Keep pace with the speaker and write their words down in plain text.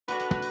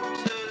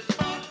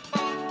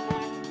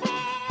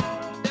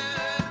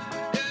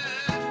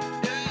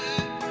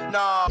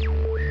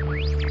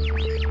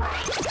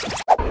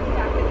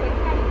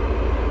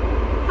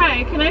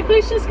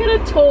please just get a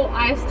tall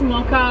iced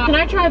mocha? Can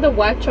I try the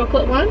white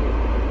chocolate one?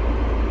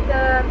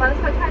 The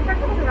butterscotch white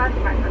chocolate or the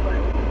raspberry white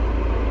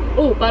chocolate?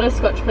 Oh,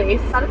 butterscotch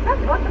please. Butterscotch?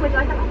 Awesome, would you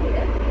like that one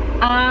heated?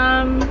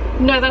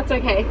 No, that's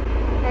okay.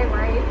 No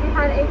worries. We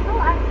had a tall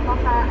iced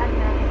mocha and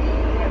then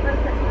a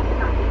butterscotch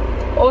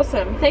chocolate.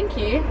 Awesome, thank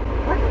you.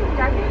 Welcome,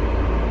 Jackie.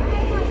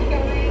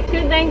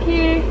 Good, thank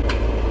you.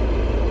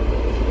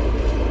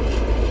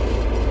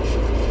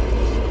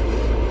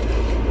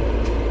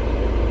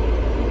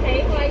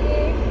 Hey, how are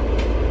you?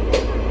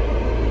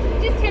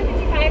 Just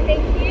 10.55,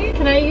 thank you.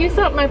 Can I use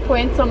up my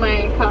points on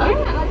my card?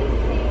 Yeah, I'll just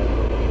see.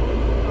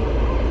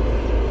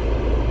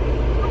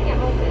 Oh,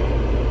 yeah, awesome.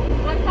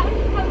 That one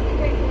just covers the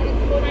drink and then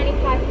it's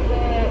 $4.95 for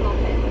the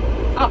muffin.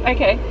 Oh,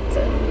 okay.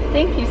 So,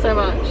 thank you so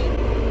much.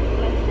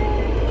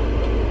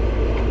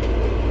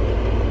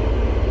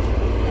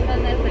 And then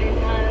there's those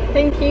ones.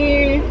 Thank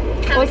you.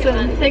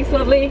 Awesome. Thanks,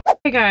 lovely.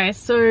 Hey guys,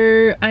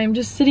 so I'm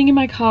just sitting in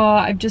my car.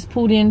 I've just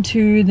pulled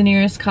into the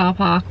nearest car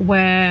park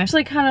where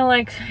actually kind of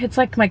like, it's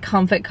like my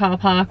comfort car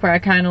park where I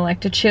kind of like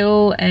to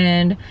chill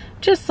and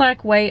just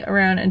like wait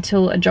around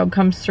until a job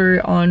comes through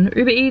on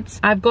Uber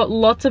Eats. I've got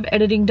lots of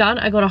editing done.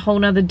 I got a whole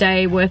nother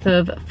day worth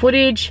of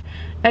footage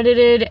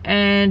edited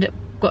and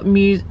got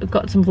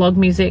some vlog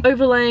music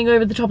overlaying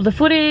over the top of the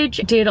footage.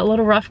 Did a lot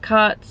of rough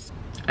cuts.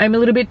 I'm a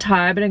little bit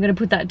tired, but I'm going to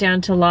put that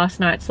down to last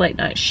night's late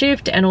night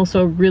shift and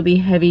also a really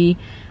heavy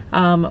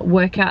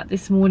workout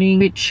this morning,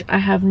 which I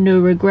have no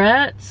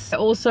regrets. I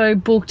also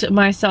booked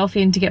myself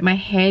in to get my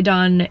hair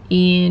done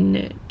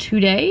in 2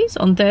 days,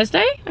 on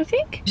Thursday, I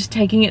think. Just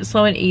taking it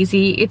slow and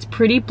easy. It's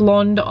pretty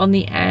blonde on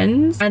the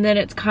ends, and then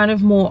it's kind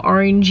of more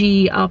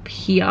orangey up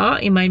here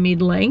in my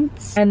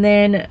mid-lengths. And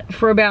then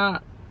for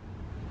about,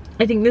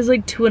 I think there's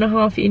like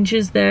 2.5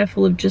 inches there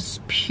full of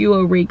just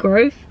pure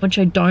regrowth, which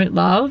I don't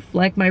love.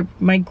 Like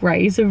my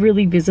grays are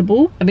really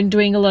visible. I've been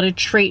doing a lot of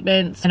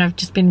treatments and I've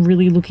just been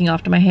really looking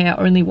after my hair,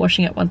 only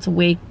washing it once a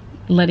week,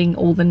 letting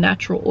all the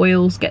natural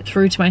oils get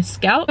through to my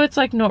scalp. So it's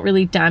like not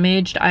really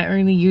damaged. I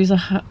only use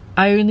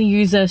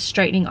a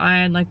straightening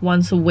iron like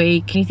once a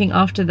week. Anything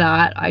after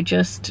that, I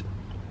just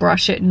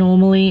brush it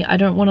normally. I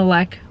don't want to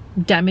like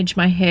damage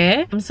my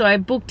hair. So I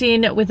booked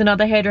in with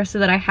another hairdresser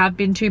that I have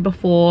been to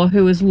before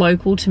who is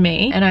local to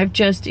me, and I've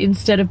just,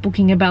 instead of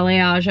booking a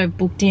balayage, I've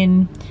booked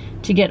in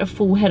to get a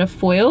full head of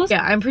foils.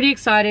 Yeah, I'm pretty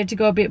excited to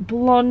go a bit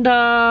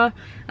blonder,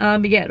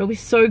 but yeah, it'll be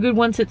so good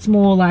once it's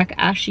more like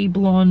ashy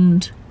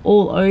blonde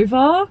all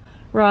over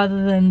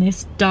rather than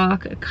this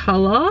dark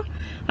color.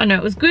 I know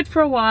it was good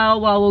for a while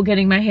we were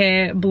getting my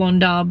hair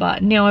blonder,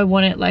 but now I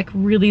want it like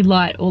really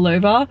light all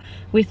over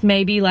with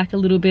maybe like a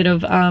little bit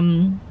of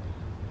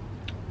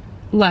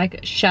like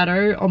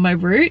shadow on my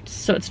roots,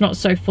 so it's not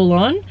so full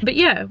on. But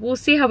yeah, we'll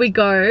see how we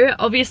go.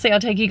 Obviously I'll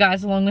take you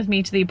guys along with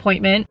me to the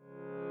appointment.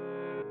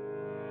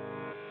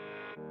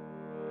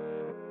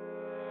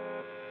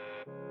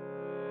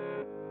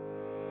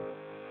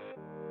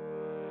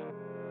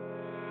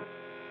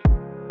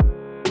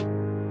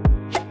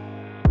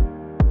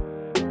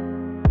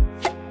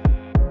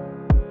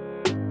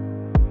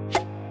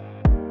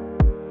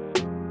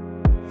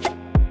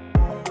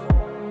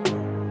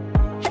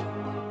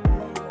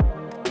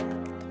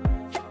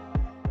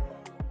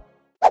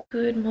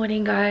 Good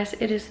morning guys,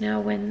 it is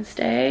now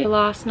Wednesday.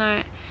 Last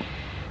night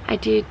I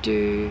did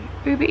do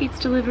Uber Eats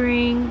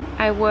delivering.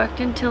 I worked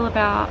until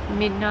about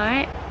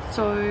midnight,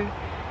 so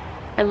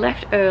I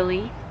left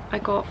early. I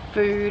got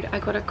food. I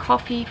got a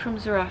coffee from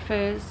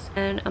Zaraffa's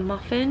and a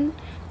muffin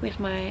with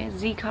my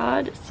Z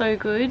card. So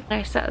good.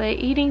 I sat there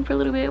eating for a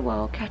little bit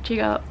while catching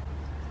up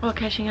on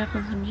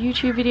some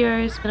YouTube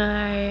videos, and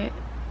I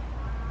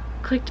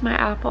clicked my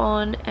app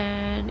on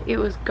and it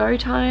was go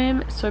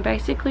time. So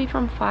basically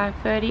from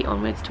 5:30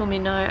 onwards till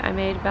midnight I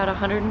made about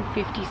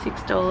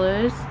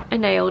 $156. I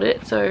nailed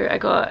it. So I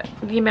got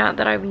the amount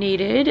that I've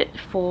needed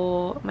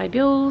for my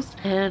bills,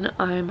 and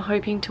I'm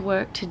hoping to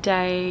work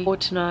today or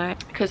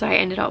tonight because I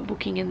ended up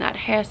booking in that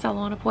hair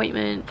salon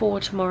appointment for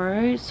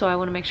tomorrow. So I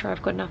want to make sure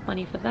I've got enough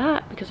money for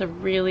that because I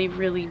really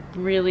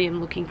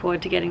am looking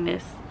forward to getting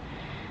this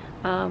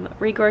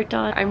regrowth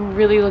done. I'm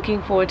really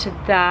looking forward to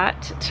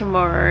that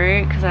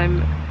tomorrow because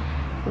I'm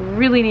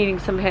really needing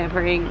some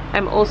pampering.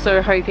 I'm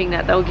also hoping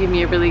that they'll give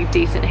me a really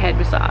decent head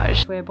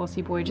massage. Where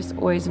Bossy Boy just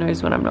always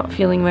knows when I'm not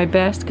feeling my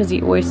best because he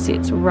always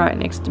sits right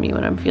next to me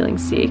when I'm feeling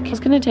sick. I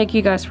was gonna take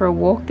you guys for a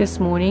walk this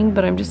morning,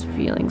 but I'm just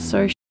feeling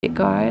so shit,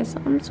 guys.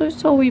 I'm so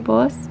sorry,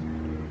 boss.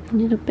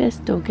 You're the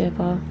best dog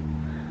ever.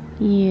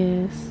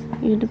 Yes,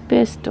 you're the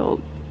best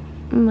dog.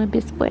 My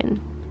best friend,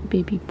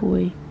 baby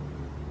boy.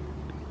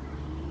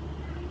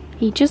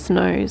 He just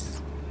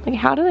knows. Like,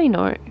 how do they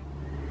know?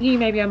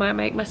 Maybe I might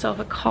make myself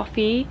a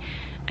coffee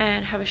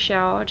and have a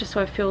shower just so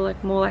I feel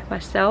like more like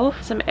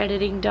myself. Some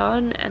editing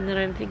done, and then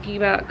I'm thinking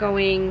about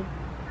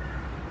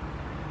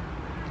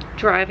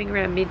driving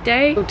around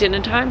midday or dinner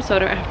time so I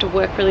don't have to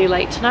work really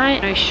late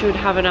tonight. I should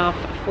have enough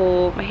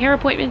for my hair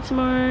appointment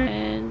tomorrow,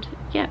 and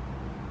yeah,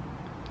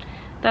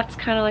 that's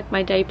kind of like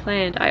my day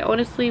planned. I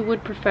honestly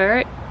would prefer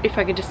it if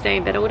I could just stay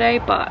in bed all day,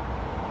 but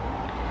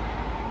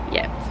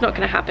yeah, it's not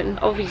gonna happen.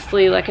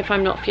 Obviously, like if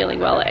I'm not feeling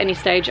well at any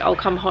stage, I'll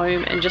come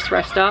home and just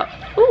rest up.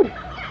 Ooh,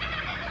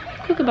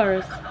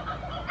 kookaburras.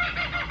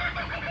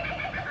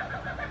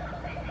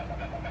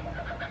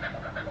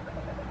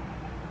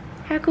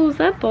 How cool is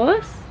that,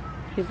 boss?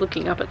 He's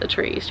looking up at the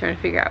trees, trying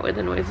to figure out where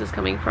the noise is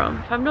coming from.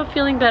 If I'm not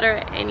feeling better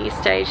at any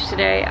stage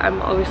today,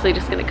 I'm obviously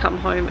just gonna come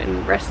home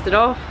and rest it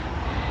off,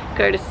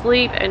 go to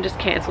sleep and just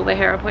cancel the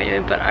hair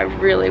appointment. But I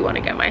really want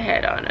to get my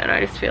hair done, and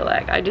I just feel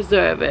like I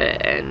deserve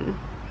it, and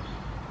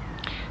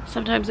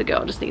sometimes a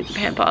girl just needs a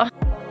pamper.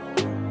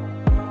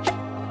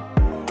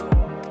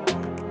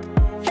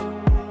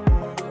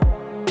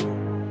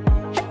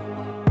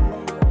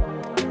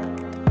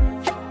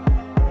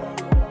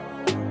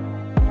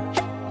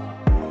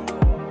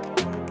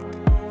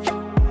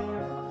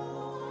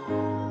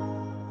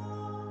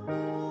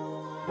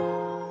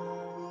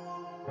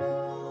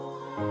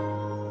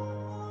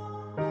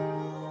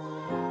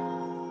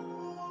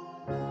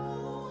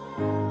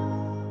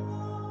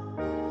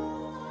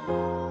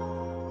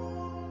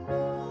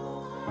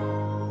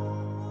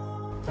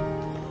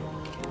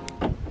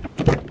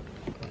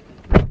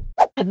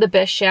 The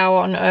best shower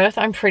on earth.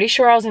 I'm pretty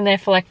sure I was in there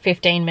for like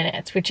 15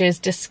 minutes, which is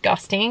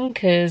disgusting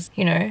because,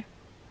 you know,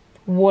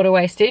 water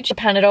wastage.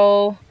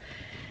 Panadol,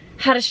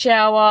 had a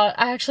shower.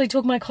 I actually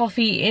took my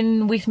coffee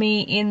in with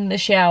me in the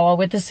shower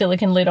with the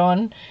silicone lid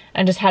on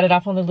and just had it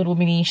up on the little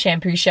mini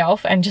shampoo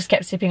shelf and just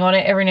kept sipping on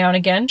it every now and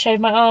again.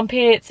 Shaved my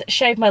armpits,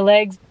 shaved my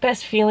legs.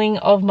 Best feeling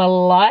of my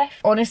life.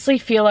 Honestly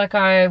feel like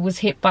I was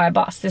hit by a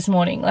bus this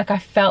morning. Like I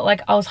felt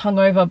like I was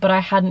hungover, but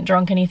I hadn't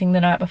drunk anything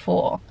the night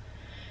before.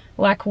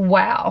 Like,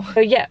 wow.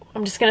 So yeah,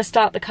 I'm just gonna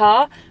start the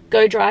car,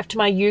 go drive to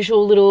my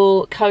usual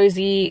little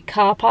cozy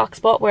car park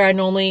spot where I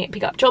normally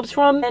pick up jobs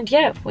from, and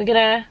yeah, we're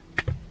gonna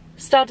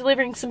start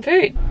delivering some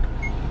food.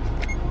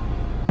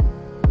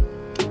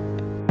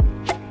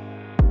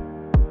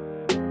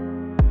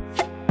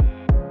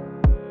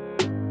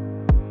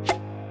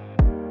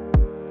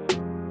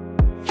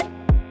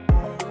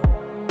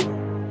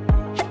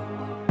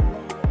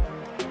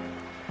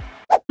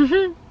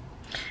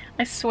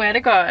 I swear to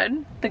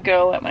God, the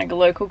girl at my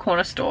local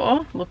corner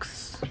store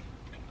looks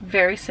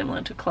very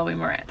similar to Chloe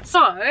Moretz.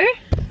 So,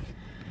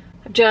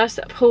 I've just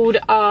pulled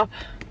up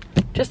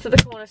just at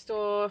the corner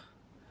store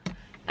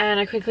and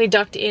I quickly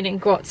ducked in and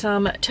got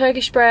some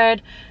Turkish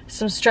bread,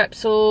 some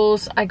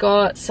strepsils. I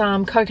got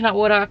some coconut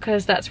water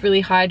because that's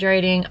really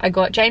hydrating. I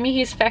got Jamie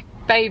his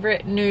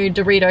favorite new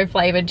Dorito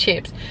flavored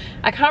chips.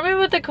 I can't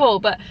remember what they're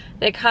called, but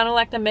they're kind of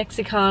like the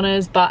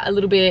Mexicanas, but a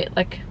little bit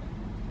like,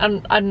 I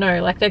don't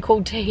know, like they're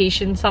called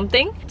Tahitian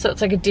something. So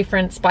it's like a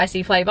different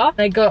spicy flavor.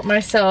 I got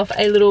myself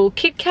a little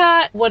Kit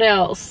Kat. What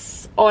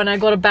else? Oh, and I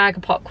got a bag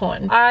of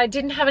popcorn. I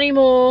didn't have any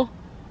more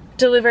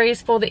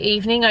deliveries for the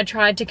evening. I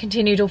tried to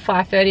continue till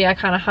 5:30. I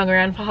kind of hung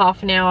around for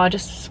half an hour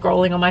just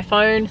scrolling on my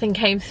phone. Nothing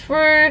came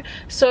through.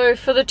 So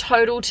for the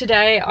total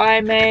today, I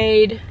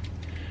made,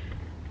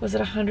 was it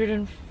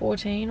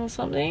 114 or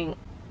something?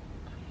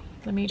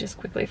 Let me just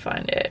quickly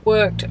find it.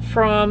 Worked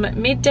from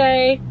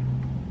midday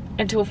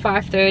until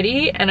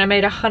 5:30 and I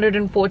made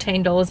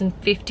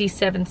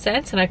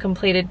 $114.57 and I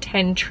completed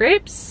 10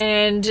 trips,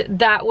 and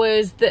that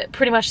was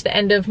pretty much the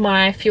end of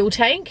my fuel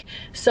tank.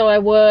 So I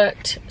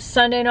worked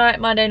Sunday night,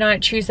 Monday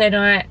night, Tuesday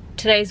night,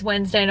 today's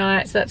Wednesday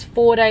night, so that's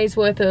 4 days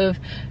worth of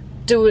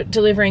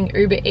delivering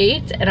Uber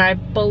Eats, and I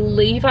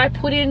believe I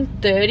put in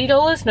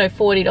 $30, no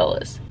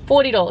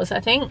 $40 I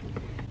think.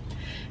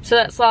 So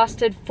that's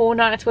lasted 4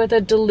 nights worth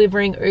of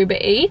delivering Uber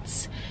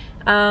Eats.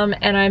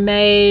 And I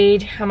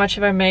made, how much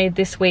have I made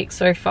this week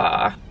so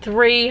far?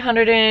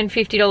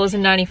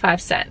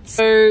 $350.95.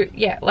 So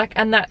yeah, like,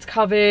 and that's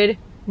covered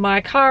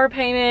my car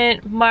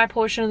payment, my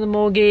portion of the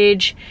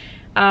mortgage,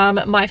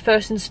 my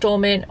first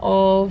installment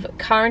of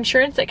car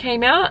insurance that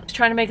came out.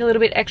 Trying to make a little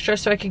bit extra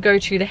so I could go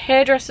to the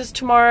hairdressers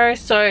tomorrow.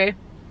 So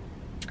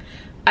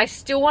I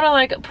still want to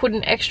like put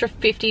an extra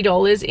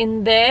 $50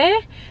 in there.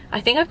 I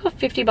think I've got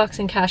 50 bucks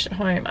in cash at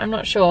home. I'm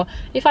not sure.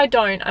 If I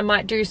don't, I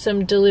might do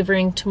some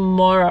delivering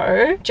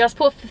tomorrow. Just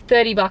put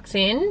 30 bucks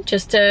in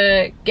just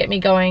to get me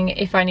going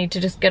if I need to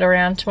just get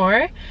around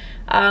tomorrow.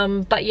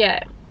 But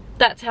yeah,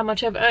 that's how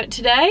much I've earned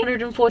today.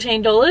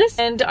 $114.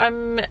 And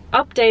I'm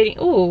updating.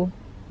 Ooh.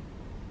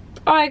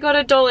 Oh, I got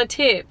 $1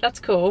 tip. That's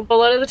cool. A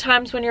lot of the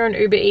times when you're on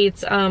Uber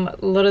Eats, a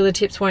lot of the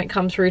tips won't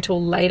come through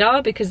till later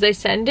because they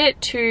send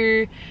it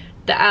to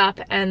the app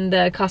and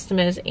the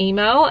customer's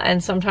email,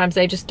 and sometimes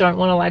they just don't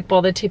want to like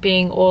bother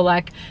tipping or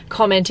like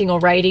commenting or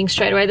rating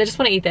straight away. They just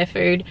want to eat their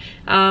food,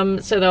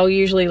 so they'll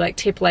usually like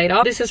tip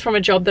later. This is from a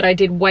job that I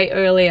did way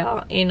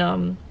earlier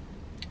in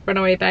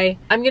Runaway Bay.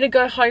 I'm gonna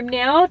go home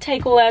now,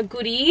 take all our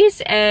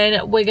goodies,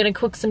 and we're gonna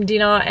cook some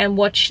dinner and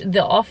watch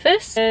The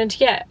Office. And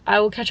yeah, I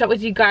will catch up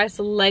with you guys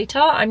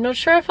later. I'm not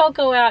sure if I'll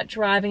go out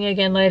driving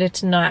again later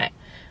tonight.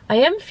 I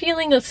am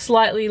feeling a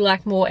slightly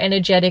like more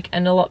energetic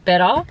and a lot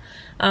better,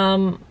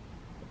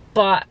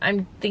 but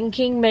I'm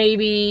thinking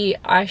maybe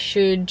I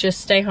should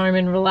just stay home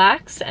and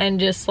relax and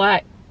just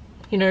like,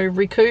 you know,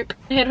 recoup.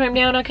 Head home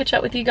now and I'll catch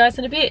up with you guys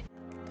in a bit.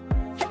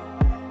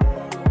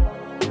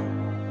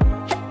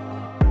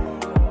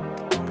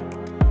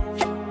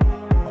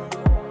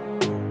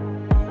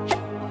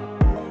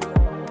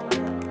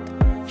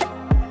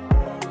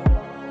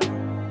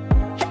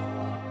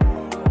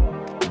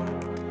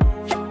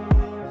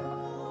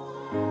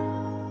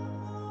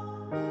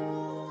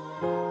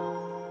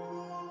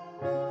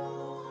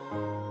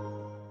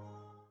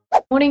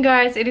 Morning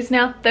guys, it is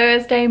now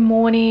Thursday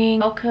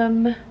morning.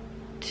 Welcome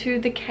to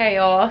the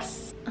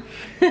chaos.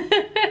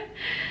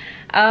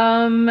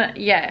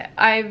 Yeah,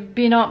 I've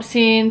been up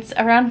since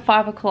around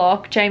 5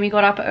 o'clock. Jamie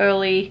got up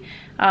early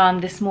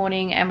this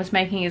morning and was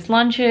making his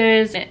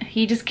lunches.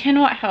 He just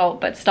cannot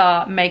help but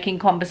start making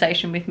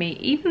conversation with me,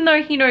 even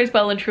though he knows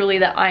well and truly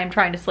that I am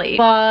trying to sleep.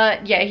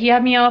 But yeah, he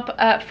had me up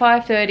at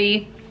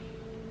 5:30.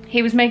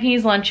 He was making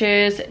his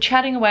lunches,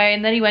 chatting away,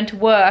 and then he went to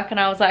work, and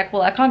I was like,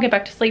 well, I can't get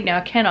back to sleep now,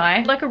 can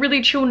I? Like a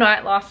really chill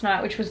night last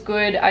night, which was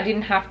good. I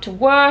didn't have to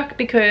work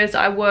because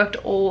I worked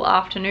all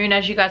afternoon,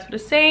 as you guys would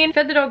have seen.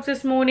 Fed the dogs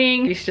this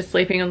morning. He's just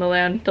sleeping on the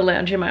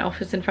lounge in my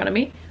office in front of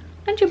me.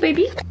 And your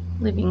baby,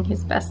 living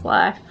his best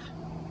life.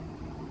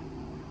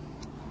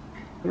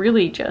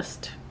 Really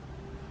just,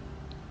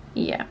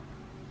 yeah,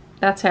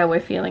 that's how we're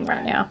feeling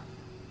right now.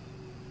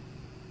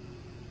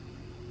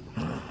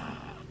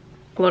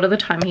 A lot of the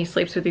time he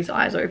sleeps with his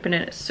eyes open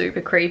and it's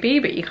super creepy,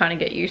 but you kind of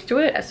get used to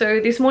it.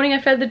 So this morning I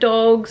fed the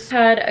dogs,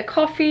 had a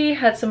coffee,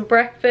 had some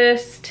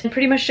breakfast, and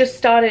pretty much just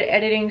started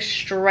editing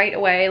straight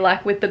away,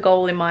 like with the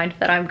goal in mind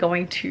that I'm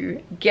going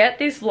to get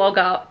this vlog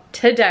up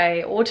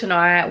today or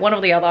tonight, one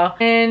or the other.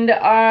 And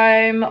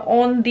I'm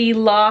on the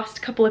last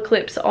couple of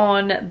clips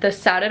on the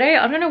Saturday.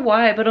 I don't know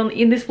why, but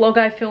in this vlog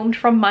I filmed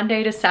from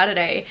Monday to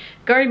Saturday.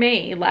 Go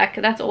me, like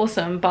that's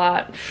awesome,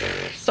 but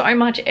so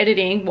much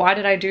editing. Why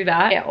did I do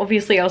that? Yeah,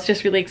 obviously I was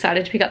just really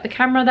excited to pick up the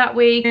camera that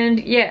week, and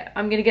yeah,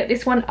 I'm gonna get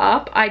this one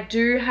up. I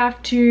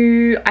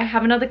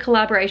have another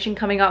collaboration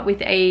coming up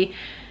with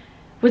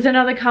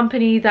another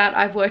company that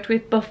I've worked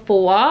with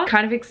before.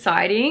 Kind of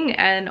exciting,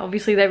 and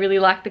obviously they really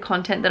like the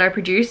content that I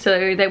produce,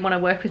 so they want to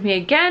work with me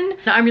again.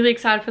 I'm really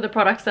excited for the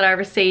products that I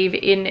receive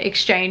in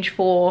exchange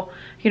for,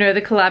 you know,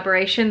 the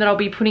collaboration that I'll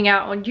be putting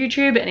out on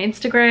YouTube and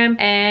Instagram.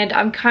 And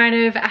I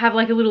have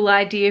like a little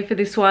idea for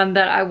this one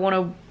that I want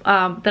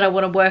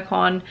to work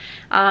on,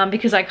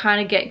 because I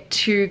kind of get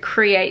to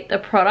create the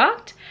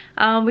product.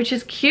 Which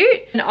is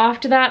cute. And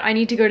after that I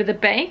need to go to the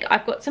bank.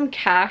 I've got some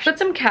cash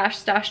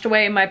stashed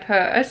away in my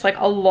purse, like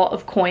a lot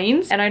of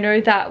coins, and I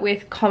know that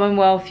with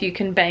Commonwealth you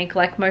can bank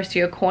like most of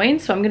your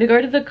coins, so I'm gonna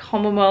go to the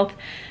Commonwealth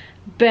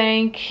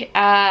Bank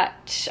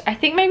at, I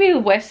think maybe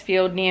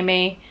Westfield near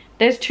me.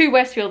 There's two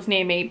Westfields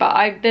near me,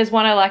 but there's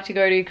one I like to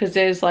go to because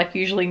there's like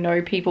usually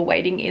no people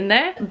waiting in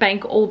there.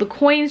 Bank all the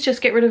coins,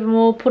 just get rid of them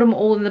all, put them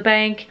all in the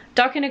bank,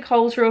 duck into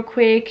Coles real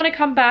quick. I'm gonna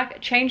come back,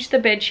 change the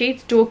bed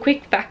sheets, do a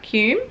quick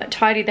vacuum,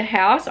 tidy the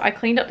house. I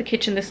cleaned up the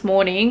kitchen this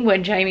morning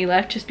when Jamie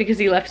left, just because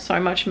he left so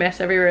much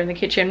mess everywhere in the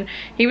kitchen.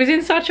 He was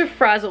in such a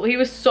frazzle. He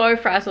was so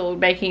frazzled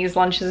making his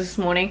lunches this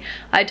morning.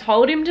 I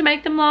told him to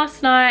make them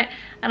last night,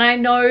 and I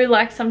know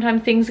like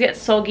sometimes things get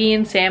soggy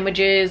in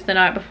sandwiches the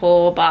night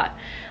before, but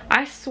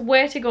I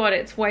swear to God,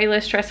 it's way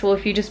less stressful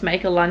if you just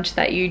make a lunch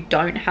that you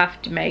don't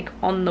have to make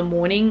on the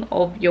morning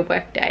of your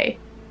work day.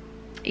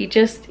 He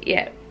just,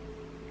 yeah,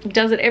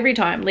 does it every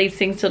time, leaves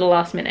things to the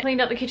last minute.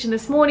 Cleaned up the kitchen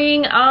this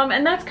morning,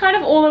 and that's kind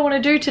of all I want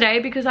to do today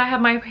because I have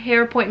my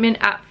hair appointment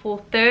at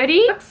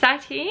 4:30.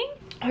 Exciting.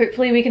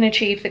 Hopefully we can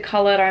achieve the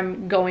color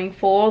I'm going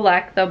for,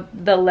 like the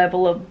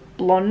level of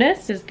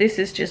blondness, because this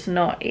is just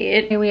not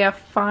it. Here we are,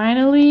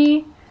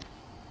 finally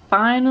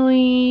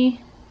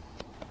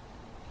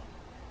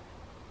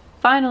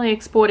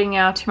exporting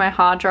now to my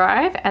hard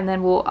drive, and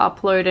then we'll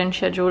upload and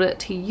schedule it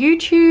to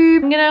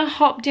YouTube. I'm gonna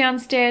hop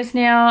downstairs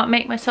now,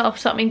 make myself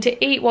something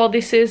to eat while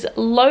this is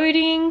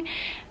loading,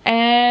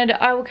 and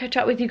I will catch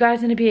up with you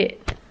guys in a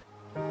bit.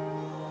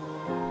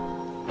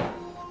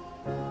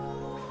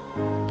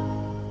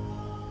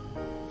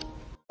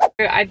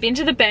 I've been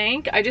to the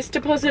bank. I just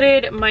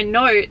deposited my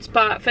notes,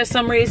 but for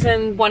some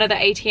reason one of the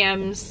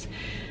ATMs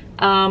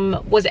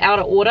was out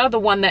of order, the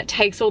one that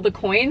takes all the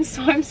coins.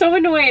 So I'm so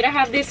annoyed. I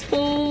have this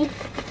full,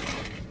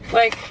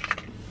 like,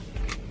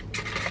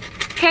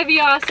 heavy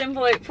ass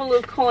envelope full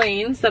of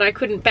coins that I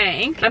couldn't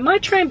bank. I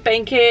might try and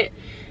bank it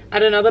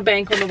at another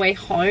bank on the way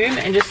home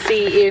and just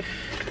see if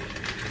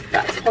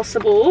that's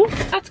possible.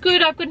 That's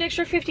good. I've got an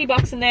extra 50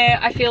 bucks in there.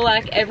 I feel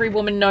like every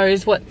woman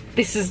knows what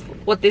this is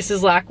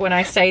like when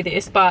I say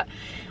this, but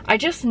I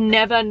just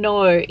never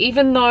know.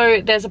 Even though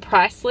there's a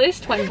price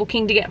list when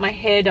booking to get my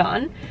hair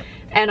done,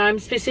 and I'm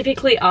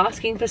specifically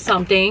asking for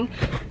something,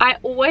 I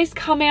always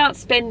come out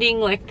spending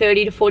like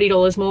 $30 to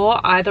 $40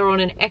 more, either on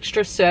an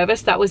extra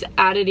service that was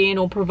added in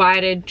or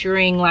provided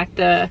during like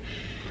the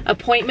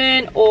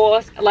appointment,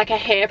 or like a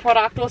hair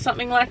product or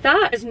something like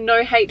that. There's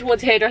no hate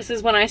towards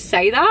hairdressers when I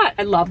say that.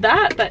 I love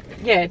that, but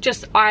yeah,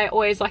 just I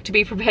always like to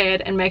be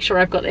prepared and make sure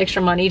I've got the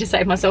extra money to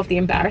save myself the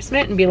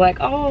embarrassment and be like,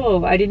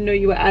 oh, I didn't know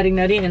you were adding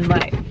that in.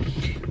 Like,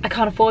 I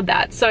can't afford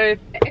that. So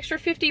extra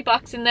 50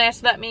 bucks in there,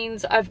 so that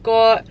means I've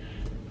got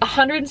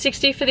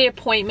 $160 for the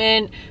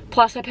appointment,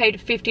 plus I paid a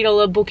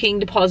 $50 booking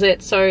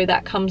deposit, so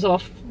that comes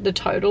off the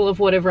total of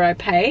whatever I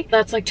pay.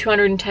 That's like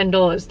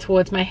 $210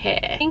 towards my hair.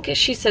 I think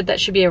she said that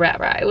should be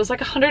about right. It was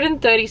like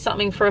 130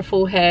 something for a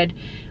full head.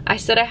 I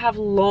said I have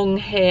long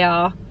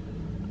hair,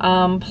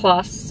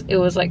 plus it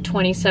was like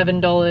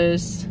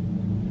 $27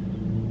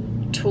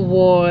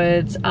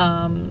 towards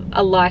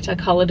a lighter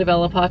color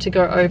developer to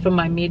go over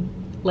my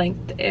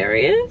length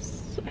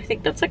areas. I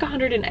think that's like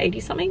 180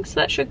 something, so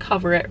that should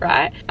cover it,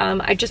 right?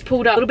 I just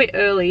pulled up a little bit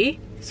early,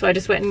 so I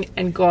just went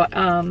and got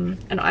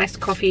an iced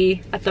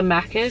coffee at the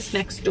Macca's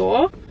next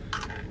door.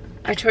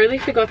 I totally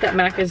forgot that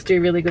Macca's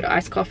do really good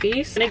iced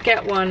coffees. I'm gonna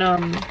get one,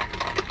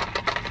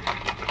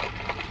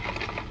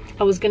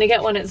 I was gonna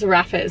get one at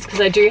Zaraffa's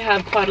because I do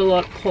have quite a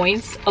lot of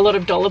points, a lot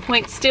of dollar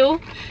points still,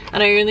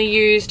 and I only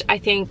used, I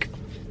think,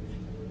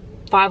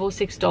 $5 or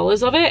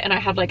 $6 of it, and I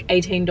had like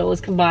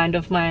 $18 combined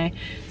of my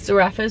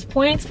Zaraffa's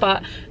points,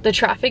 but the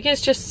traffic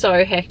is just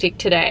so hectic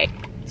today.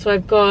 So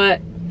I've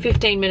got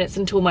 15 minutes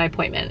until my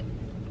appointment.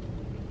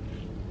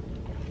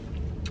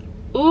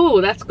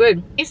 Ooh, that's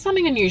good. It's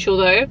something unusual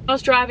though. I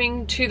was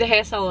driving to the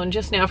hair salon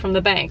just now from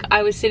the bank.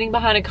 I was sitting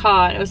behind a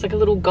car and it was like a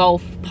little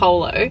Golf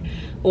Polo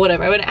or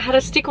whatever, and it had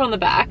a sticker on the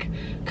back,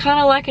 kind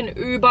of like an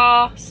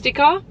Uber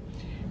sticker,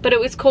 but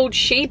it was called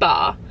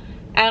Shebah.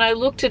 And I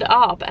looked it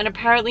up, and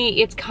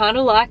apparently it's kind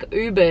of like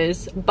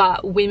Ubers,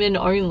 but women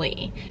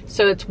only.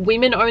 So it's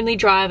women only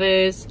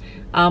drivers,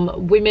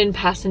 women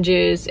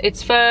passengers.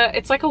 It's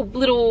like a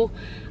little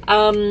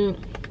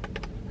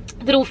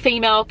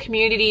female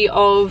community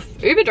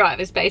of Uber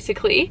drivers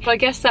basically. So I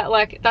guess that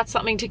that's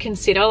something to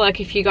consider,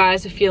 like if you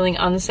guys are feeling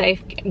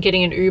unsafe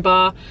getting an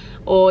Uber,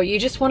 or you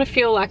just want to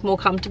feel like more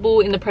comfortable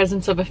in the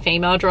presence of a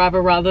female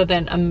driver rather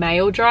than a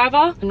male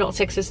driver. I'm not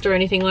sexist or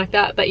anything like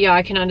that, but yeah,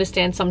 I can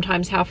understand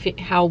sometimes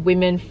how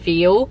women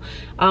feel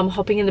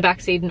hopping in the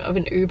backseat of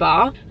an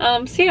Uber.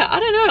 So yeah, I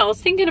don't know, I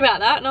was thinking about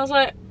that and I was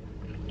like,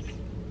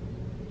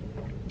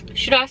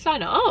 should I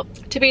sign up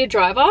to be a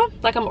driver?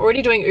 Like, I'm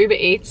already doing Uber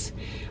Eats.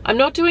 I'm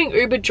not doing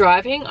Uber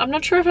driving. I'm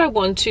not sure if I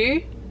want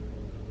to.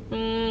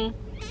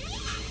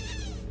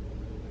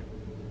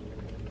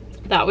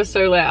 That was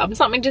so loud.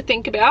 Something to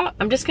think about.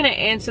 I'm just gonna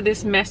answer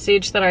this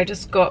message that I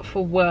just got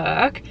for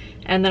work,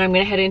 and then I'm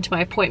gonna head into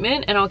my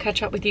appointment, and I'll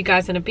catch up with you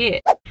guys in a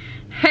bit.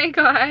 Hey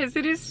guys,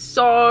 it is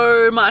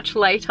so much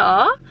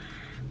later,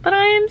 but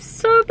I am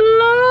so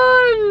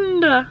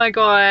blonde. Oh my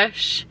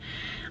gosh.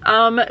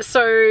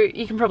 So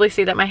you can probably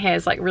see that my hair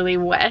is like really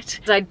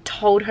wet. I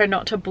told her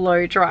not to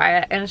blow dry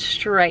it and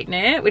straighten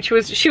it, which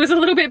she was a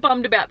little bit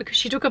bummed about because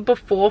she took a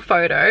before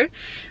photo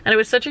and it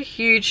was such a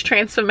huge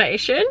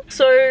transformation.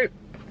 So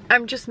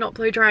I'm just not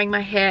blow drying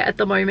my hair at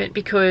the moment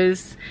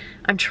because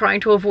I'm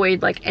trying to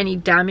avoid like any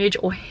damage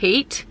or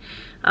heat.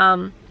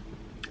 I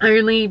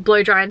only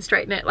blow dry and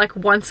straighten it like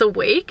once a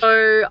week.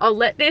 So I'll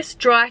let this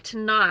dry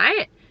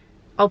tonight.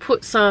 I'll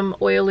put some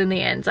oil in the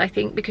ends, I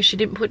think, because she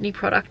didn't put any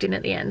product in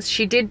at the ends.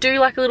 She did do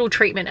like a little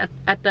treatment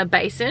at the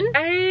basin.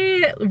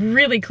 I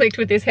really clicked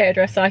with this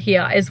hairdresser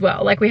here as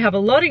well. Like, we have a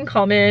lot in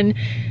common,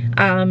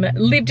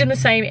 lived in the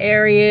same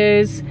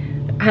areas,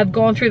 have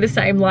gone through the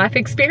same life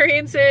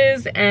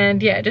experiences,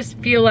 and yeah, just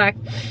feel like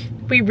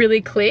we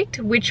really clicked,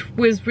 which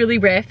was really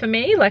rare for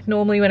me. Like,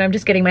 normally when I'm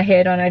just getting my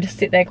hair done, I just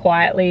sit there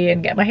quietly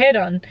and get my hair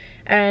done.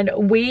 And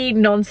we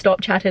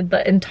non-stop chatted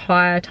the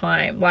entire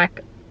time.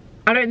 Like,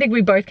 I don't think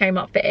we both came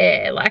up for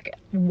air like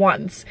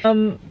once.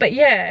 But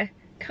yeah,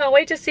 can't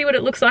wait to see what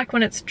it looks like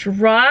when it's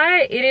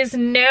dry. It is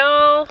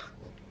now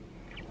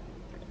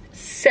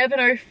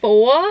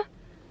 7:04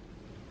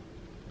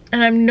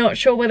 and I'm not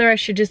sure whether I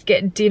should just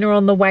get dinner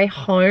on the way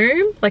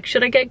home. Like,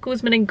 should I get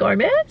Guzman and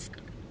Gomez?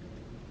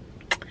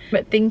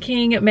 But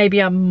thinking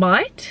maybe I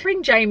might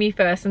ring Jamie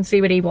first and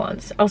see what he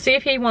wants. I'll see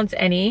if he wants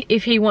any.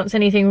 If he wants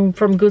anything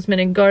from Guzman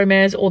and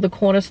Gomez or the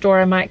corner store,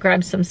 I might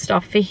grab some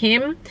stuff for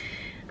him.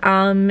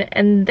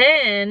 And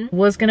then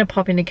was gonna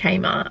pop into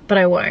Kmart, but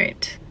I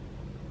won't.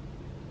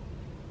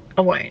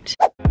 I won't.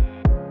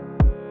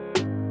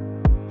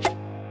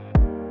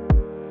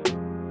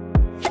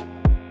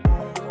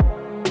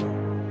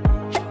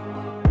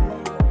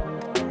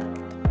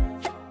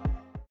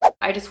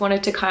 I just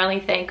wanted to kindly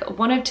thank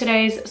one of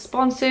today's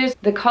sponsors,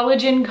 the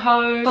Collagen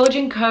Co.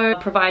 Collagen Co.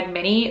 provide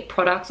many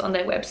products on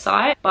their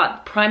website,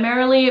 but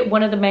primarily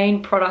one of the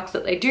main products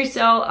that they do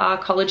sell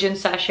are collagen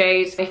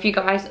sachets. If you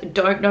guys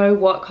don't know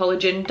what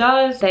collagen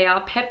does, they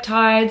are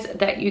peptides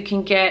that you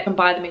can get and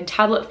buy them in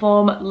tablet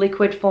form,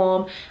 liquid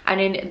form, and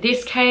in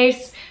this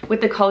case, with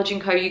the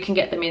Collagen Co, you can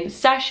get them in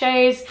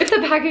sachets. With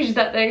the package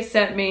that they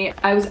sent me,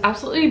 I was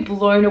absolutely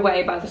blown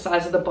away by the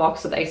size of the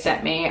box that they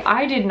sent me.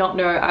 I did not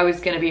know I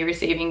was going to be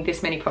receiving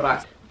this many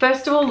products.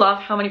 First of all, love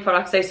how many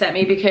products they sent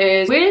me,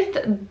 because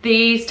with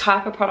these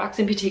type of products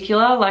in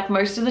particular, like,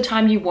 most of the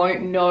time you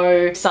won't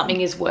know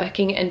something is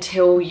working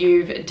until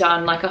you've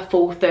done like a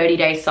full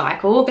 30-day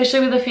cycle. Especially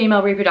with the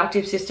female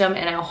reproductive system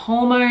and our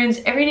hormones,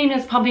 everything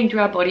that's pumping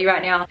through our body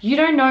right now, you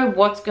don't know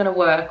what's gonna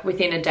work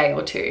within a day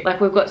or two. Like,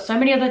 we've got so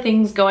many other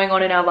things going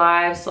on in our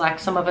lives. Like,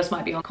 some of us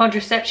might be on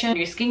contraception,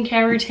 new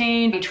skincare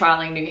routine, be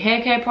trialing new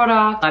hair care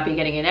products, might be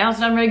getting your nails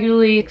done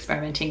regularly,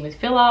 experimenting with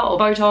filler or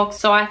Botox.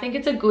 So I think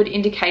it's a good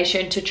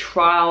indication to to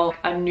trial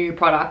a new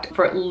product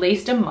for at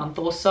least a month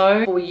or so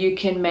before you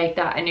can make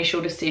that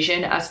initial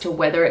decision as to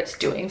whether it's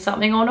doing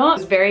something or not. I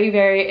was very,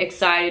 very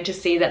excited to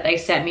see that they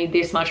sent me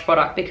this much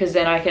product, because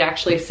then I could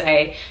actually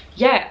say,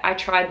 yeah, I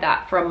tried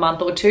that for a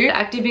month or two. The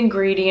active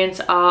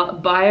ingredients are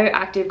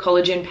bioactive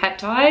collagen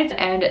peptides,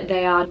 and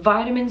they are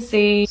vitamin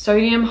C,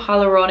 sodium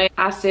hyaluronic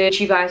acid,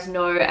 which you guys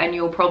know and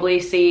you'll probably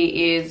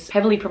see is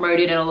heavily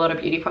promoted in a lot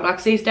of beauty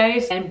products these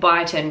days, and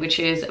biotin, which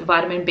is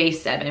vitamin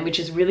B7, which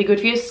is really good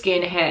for your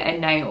skin, hair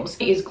and nails.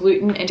 It is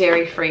gluten and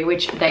dairy free,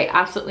 which they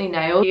absolutely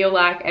nailed. I feel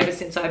like ever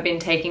since I've been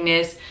taking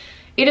this,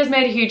 it has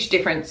made a huge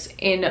difference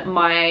in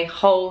my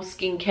whole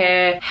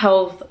skincare,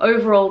 health,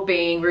 overall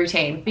being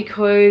routine,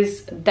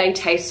 because they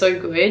taste so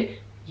good.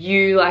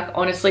 You like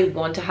honestly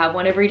want to have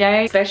one every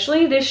day,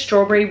 especially this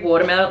strawberry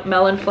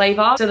watermelon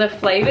flavor. So the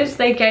flavors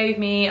they gave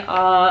me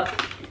are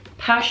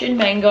passion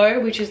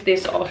mango, which is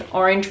this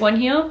orange one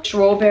here,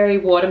 strawberry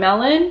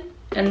watermelon,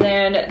 and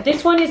then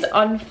this one is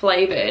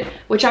unflavored,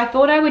 which I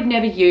thought I would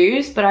never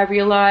use, but I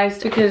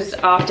realized, because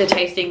after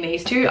tasting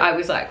these two, I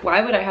was like,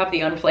 why would I have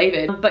the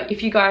unflavored? But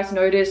if you guys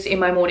notice, in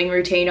my morning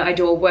routine, I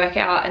do a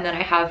workout and then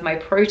I have my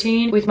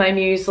protein with my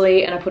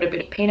muesli, and I put a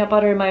bit of peanut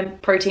butter in my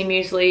protein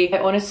muesli. I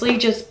honestly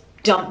just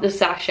dump the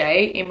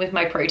sachet in with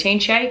my protein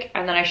shake,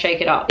 and then I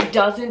shake it up. It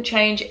doesn't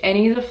change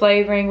any of the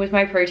flavoring with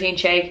my protein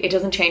shake. It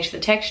doesn't change the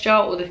texture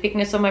or the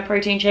thickness of my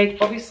protein shake.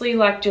 Obviously,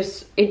 like,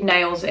 just, it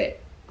nails it.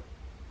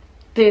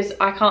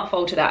 I can't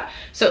falter that.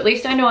 So at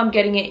least I know I'm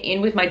getting it in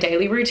with my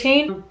daily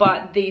routine,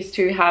 but these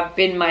two have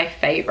been my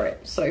favorite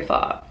so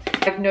far.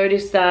 I've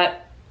noticed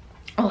that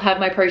I'll have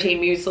my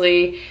protein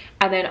muesli,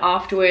 and then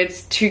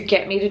afterwards, to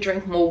get me to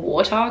drink more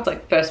water, it's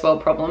like first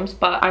world problems,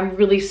 but I'm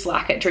really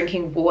slack at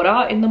drinking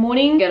water in the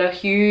morning. Get a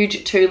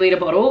huge 2-liter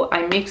bottle.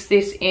 I mix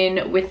this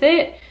in with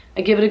it.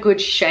 I give it a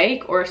good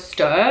shake or a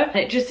stir, and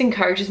it just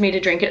encourages me to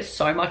drink it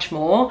so much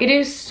more. It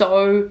is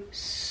so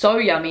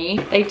yummy.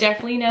 They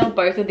definitely nailed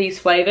both of these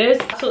flavors.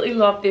 Absolutely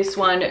love this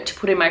one to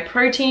put in my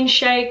protein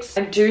shakes.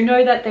 I do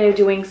know that they're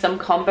doing some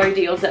combo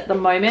deals at the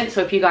moment,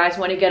 so if you guys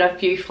want to get a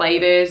few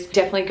flavors,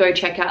 definitely go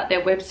check out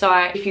their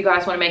website. If you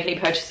guys want to make any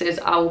purchases,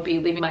 I will be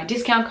leaving my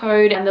discount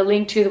code and the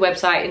link to the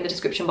website in the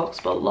description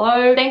box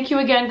below. Thank you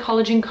again,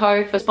 Collagen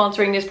Co, for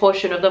sponsoring this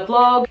portion of the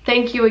vlog.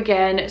 Thank you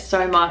again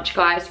so much,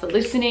 guys, for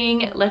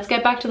listening. Let's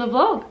get back to the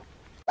vlog.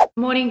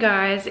 Morning,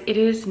 guys. It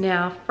is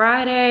now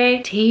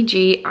Friday.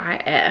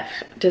 TGIF.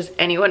 Does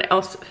anyone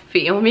else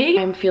feel me?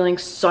 I'm feeling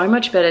so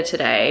much better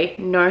today.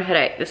 No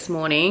headache this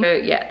morning. So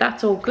yeah,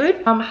 that's all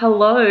good.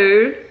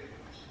 Hello.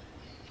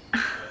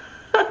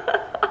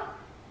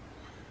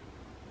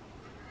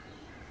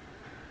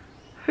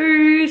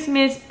 Who's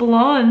Miss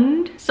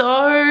Blonde?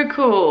 So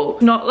cool.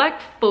 Not like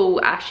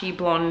full ashy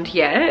blonde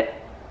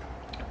yet,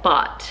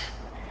 but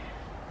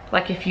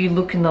like if you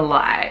look in the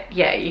light,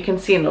 yeah, you can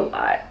see in the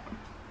light.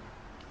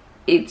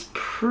 It's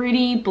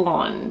pretty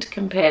blonde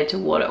compared to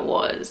what it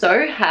was.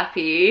 So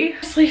happy.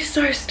 Honestly,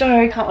 so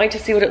stoked. Can't wait to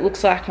see what it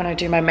looks like when I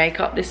do my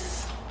makeup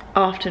this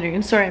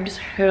afternoon. Sorry, I'm just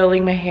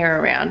hurling my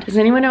hair around. Does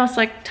anyone else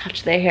like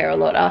touch their hair a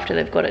lot after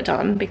they've got it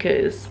done?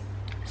 Because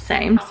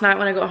same. Last night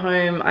when I got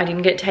home, I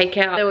didn't get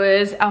takeout. There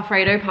was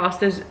Alfredo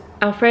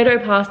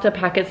pasta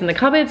packets in the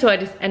cupboard, so I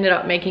just ended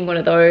up making one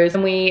of those,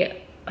 and we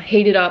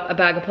heated up a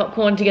bag of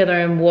popcorn together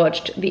and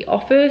watched The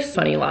Office.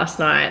 Funny, last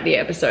night, the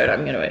episode,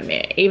 I'm gonna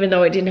admit, even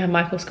though it didn't have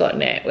Michael Scott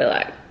in it,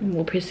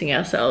 we're pissing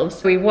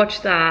ourselves. We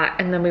watched that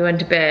and then we went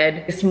to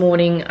bed. This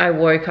morning I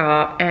woke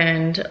up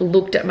and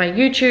looked at my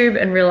YouTube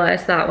and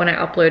realized that when I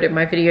uploaded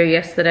my video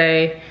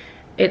yesterday,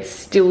 it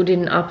still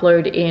didn't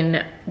upload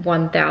in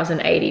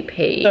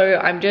 1080p. So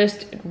I'm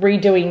just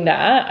redoing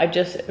that. I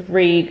just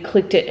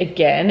re-clicked it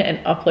again and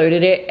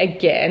uploaded it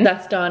again.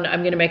 That's done.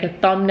 I'm gonna make a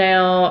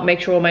thumbnail, make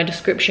sure all my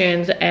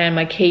descriptions and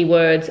my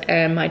keywords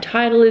and my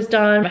title is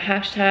done, my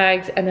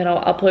hashtags, and then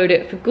I'll upload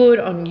it for good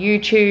on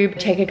YouTube.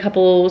 Take a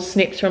couple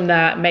snips from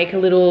that, make a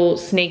little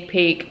sneak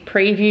peek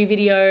preview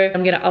video.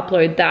 I'm gonna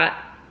upload that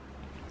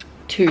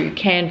to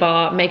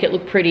Canva, make it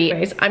look pretty.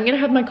 Anyways, I'm gonna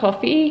have my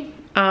coffee,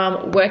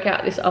 work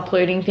out this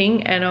uploading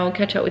thing, and I'll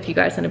catch up with you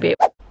guys in a bit.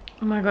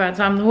 Oh my god,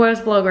 so I'm the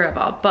worst vlogger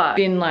ever, but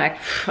it's been like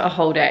a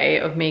whole day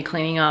of me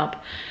cleaning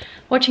up,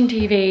 watching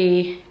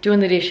TV, doing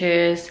the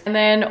dishes, and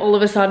then all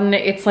of a sudden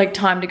it's like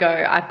time to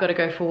go. I've got to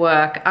go for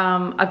work.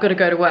 I've got to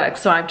go to work,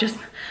 so I'm just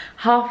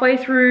halfway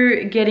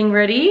through getting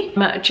ready.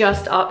 I'm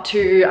just up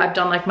to, I've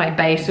done like my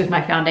base with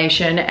my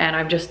foundation, and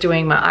I'm just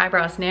doing my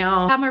eyebrows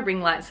now. I have my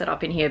ring light set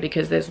up in here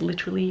because there's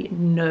literally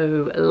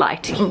no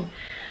lighting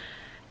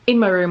in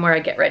my room where I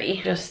get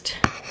ready. Just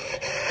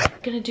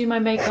gonna do my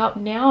makeup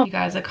now. You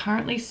guys are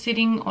currently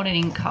sitting on an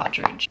ink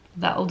cartridge.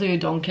 That'll do,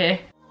 donkey.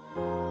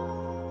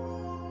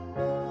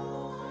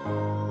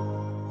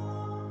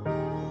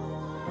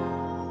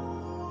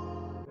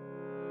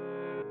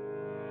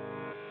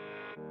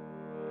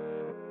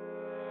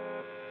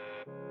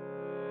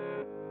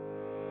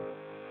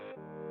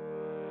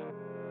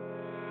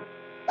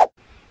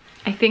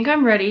 I think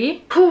I'm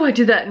ready. Oh, I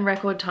did that in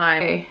record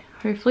time. Okay.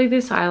 Hopefully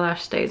this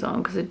eyelash stays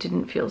on because it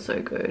didn't feel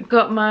so good.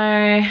 Got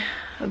my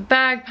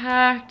bag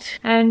packed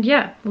and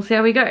yeah, we'll see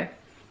how we go.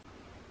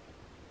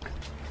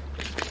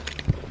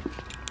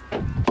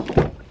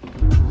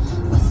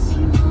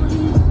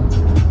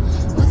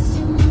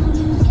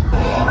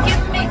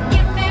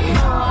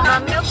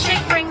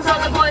 Milkshake brings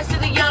all the boys to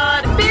the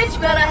yard. Bitch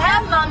better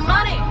have my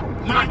money.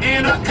 My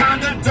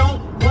anaconda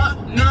don't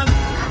want none.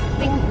 I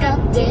think I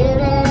did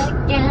it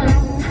again.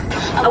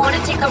 I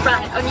wanna take a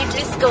ride on your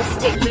disco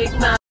stick. Lick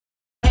my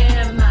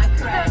hand and my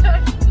crack.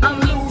 I'm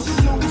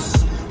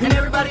loose, and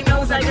everybody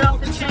knows I get off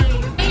the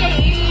chain.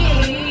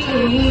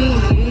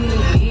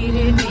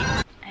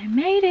 I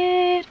made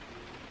it.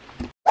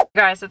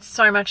 Guys, it's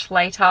so much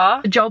later.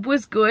 The job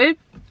was good.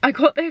 I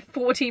got there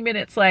 40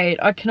 minutes late.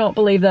 I cannot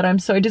believe that. I'm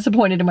so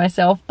disappointed in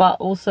myself, but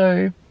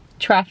also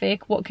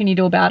traffic. What can you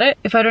do about it?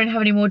 If I don't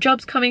have any more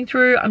jobs coming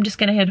through, I'm just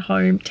gonna head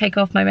home, take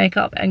off my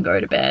makeup and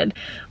go to bed,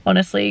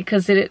 honestly,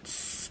 because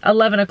it's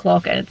 11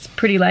 o'clock and it's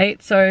pretty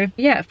late. So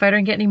yeah, if I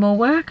don't get any more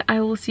work,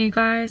 I will see you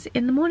guys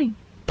in the morning.